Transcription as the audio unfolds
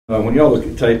When y'all look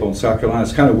at tape on South Carolina,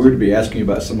 it's kind of weird to be asking you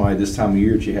about somebody this time of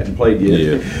year that you hadn't played yet.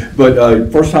 Yeah.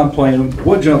 But first time playing them,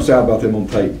 what jumps out about them on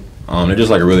tape? They're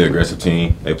just like a really aggressive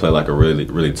team. They play like a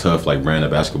really tough like brand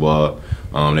of basketball.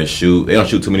 They shoot. They don't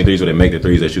shoot too many threes, but they make the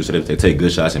threes they shoot. So they take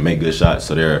good shots and make good shots.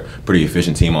 So they're a pretty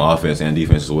efficient team on offense and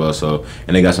defense as well. So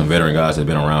and they got some veteran guys that've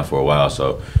been around for a while.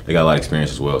 So they got a lot of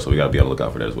experience as well. So we got to be on the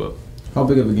lookout for that as well. How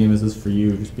big of a game is this for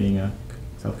you, just being a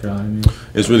South Carolina?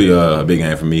 It's really a big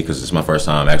game for me because it's my first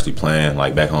time actually playing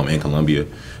like back home in Columbia.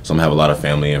 So I'm gonna have a lot of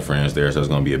family and friends there. So it's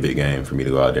gonna be a big game for me to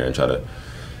go out there and try to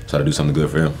do something good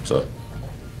for them. So.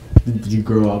 Did you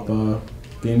grow up a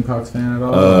Gamecocks fan at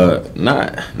all?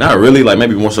 Not really. Like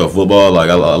maybe more so football.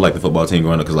 Like I like the football team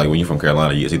growing up because like when you're from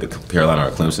Carolina, it's either Carolina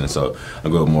or Clemson. So I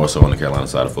grew up more so on the Carolina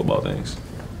side of football things.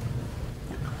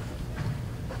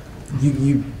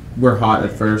 You were hot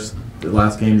at first, the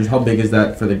last game. Just how big is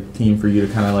that for the team for you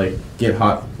to kind of like get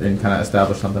hot and kind of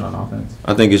establish something on offense?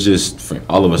 I think it's just for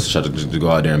all of us to try to go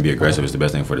out there and be aggressive is the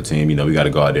best thing for the team. You know, we got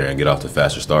to go out there and get off the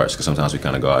faster starts because sometimes we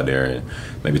kind of go out there and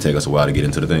maybe take us a while to get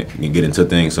into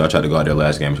things. So I tried to go out there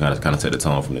last game and kind of set the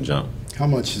tone from the jump. How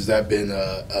much has that been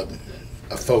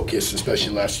a focus, especially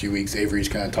the last few weeks? Avery's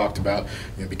kind of talked about,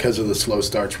 because of the slow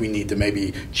starts, we need to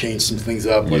maybe change some things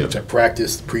up, whether it's at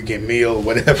practice, the pregame meal,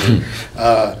 whatever.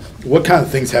 What kind of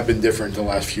things have been different in the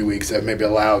last few weeks that maybe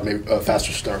allowed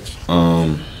faster starts?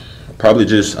 Probably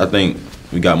just, I think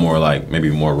we got more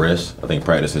more rest. I think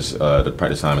the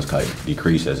practice time has kind of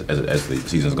decreased as the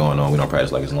season's going on. We don't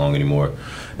practice like as long anymore,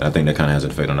 and I think that kind of has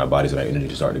an effect on our bodies and our energy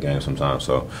to start the game sometimes.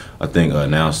 So I think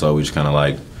now we just kind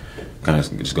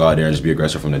of just go out there and just be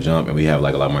aggressive from the jump, and we have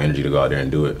like a lot more energy to go out there and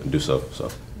do so.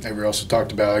 Avery also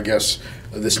talked about, I guess,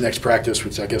 this next practice,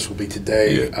 which I guess will be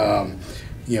today.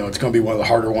 Yeah. It's going to be one of the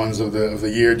harder ones of the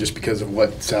year just because of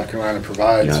what South Carolina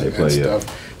provides and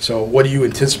stuff. So what are you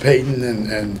anticipating?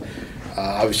 And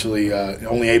obviously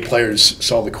only 8 players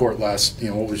saw the court last.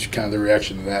 What was kind of the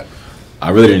reaction to that? I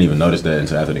really didn't even notice that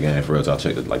until after the game, for real. So I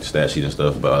checked the stat sheet and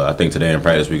stuff. But I think today in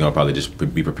practice we're gonna probably just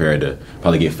be prepared to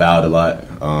probably get fouled a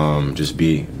lot. Just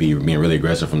being really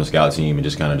aggressive from the scout team and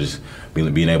just kind of just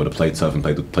being able to play tough and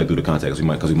play through the contact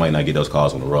because we might not get those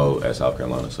calls on the road at South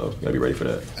Carolina. So you gotta be ready for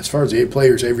that. As far as the 8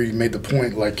 players, Avery made the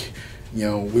point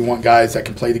we want guys that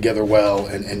can play together well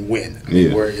and win.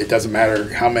 Where it doesn't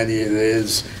matter how many it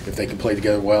is if they can play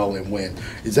together well and win.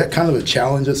 Is that kind of a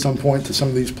challenge at some point to some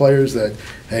of these players that,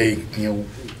 hey,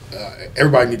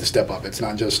 everybody needs to step up? It's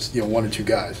not just 1 or 2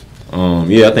 guys.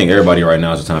 I think everybody right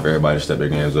now is the time for everybody to step their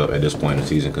games up at this point in the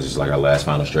season because it's like our last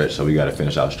final stretch, so we got to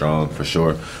finish out strong for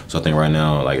sure. So I think right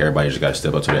now, everybody just got to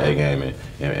step up to the A game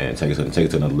and take it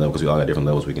to another level because we all got different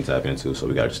levels we can tap into. So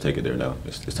we got to just take it there now.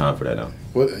 It's time for that now.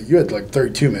 Well, you had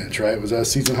 32 minutes, right? Was that a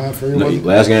season high for you? No,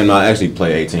 last game, I actually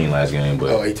played 18 last game,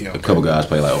 but 18, okay. A couple guys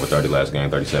played over 30 last game,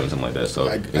 37, something like that. So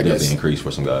it definitely increased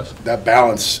for some guys. That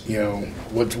balance,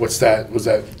 what's that? Was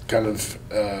that kind of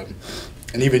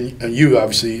and even you,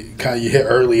 obviously, kind of you hit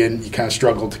early and you kind of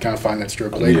struggled to kind of find that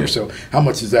stroke later. Yeah. So how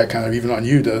much is that kind of even on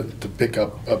you to pick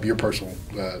up your personal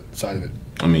side of it?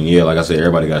 Like I said,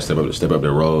 everybody got to step up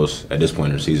their roles at this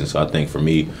point in the season. So I think for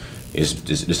me, it's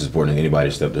just as important as anybody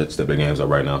to step their games up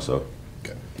right now. So,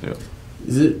 okay. Yeah.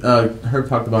 Is it Herb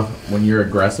talked about when you're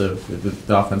aggressive,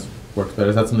 the offense works better?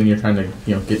 Is that something you're trying to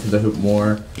get to the hoop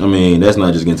more? That's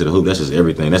not just getting to the hoop. That's just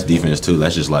everything. That's defense too.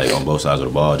 That's just on both sides of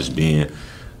the ball, just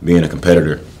being a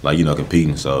competitor,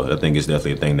 competing. So I think it's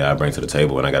definitely a thing that I bring to the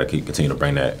table, and I got to continue to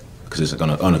bring that because it's on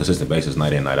a consistent basis,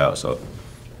 night in, night out. So.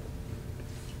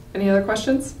 Any other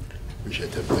questions?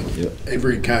 Appreciate that. Thank you.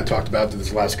 Avery kind of talked about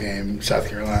this last game. South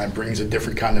Carolina brings a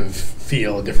different kind of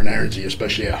feel, a different energy,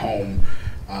 especially at home.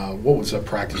 What was that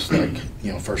practice like?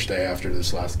 First day after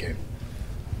this last game.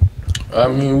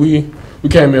 We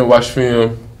came in and watched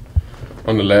film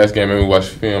on the last game, and we watched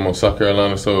film on South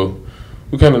Carolina, so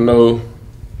we kind of know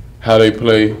how they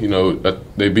play. I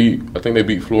think they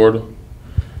beat Florida,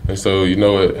 and so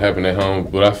it happened at home.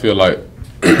 But I feel like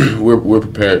we're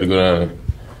prepared to go down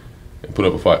and put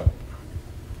up a fight.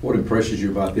 What impresses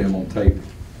you about them on tape?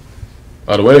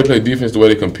 The way they play defense, the way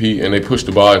they compete, and they push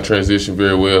the ball in transition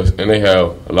very well, and they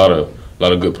have a lot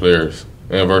of good players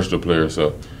and versatile players.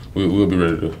 So we'll be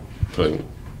ready to play.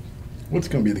 What's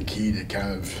going to be the key to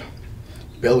kind of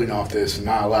building off this and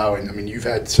not allowing? You've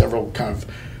had several kind of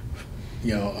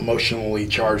emotionally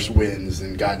charged wins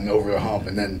and gotten over the hump,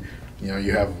 and then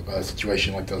you have a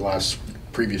situation like the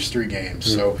previous 3 games.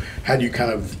 Mm-hmm. So how do you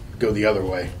kind of go the other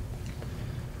way?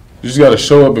 You just got to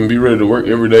show up and be ready to work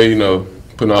every day,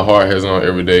 putting our hard heads on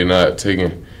every day, not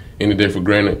taking any day for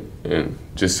granted, and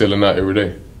just selling out every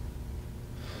day.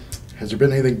 Has there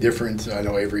been anything different? I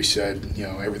know Avery said,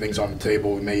 everything's on the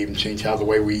table. We may even change the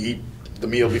way we eat the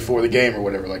meal before the game or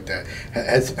whatever like that.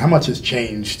 How much has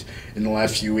changed in the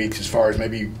last few weeks as far as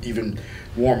maybe even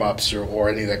warm-ups or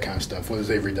any of that kind of stuff? What has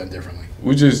Avery done differently?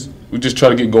 We just try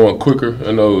to get going quicker.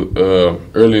 I know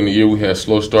early in the year we had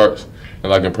slow starts,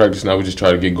 and like in practice now we just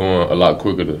try to get going a lot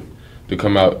quicker to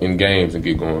come out in games and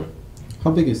get going. How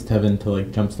big is Tevin to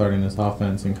like jump starting this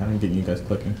offense and kind of getting you guys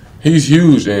clicking? He's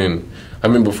huge, and I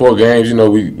mean before games,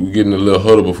 we get in a little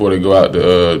huddle before they go out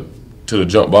to the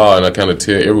jump ball, and I kind of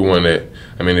tell everyone that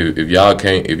if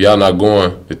y'all not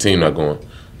going, the team not going.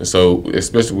 And so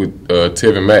especially with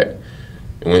Tevin Mack,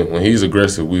 when he's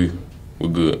aggressive, we're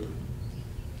good.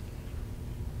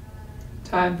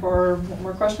 Time for one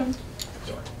more question.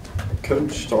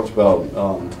 Coach talked about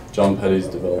John Petty's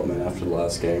development after the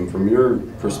last game. From your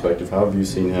perspective, how have you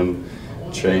seen him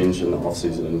change in the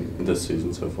offseason and this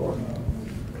season so far?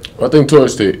 I think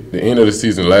towards the end of the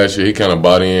season last year, he kind of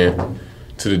bought in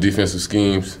to the defensive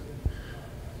schemes.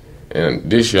 And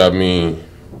this year,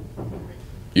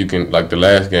 you can, like the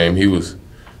last game, he was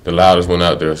the loudest one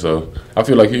out there. So I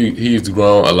feel like he's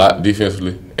grown a lot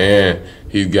defensively, and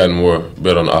he's gotten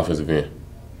better on the offensive end.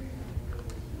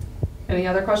 Any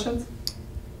other questions?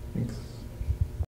 Thanks.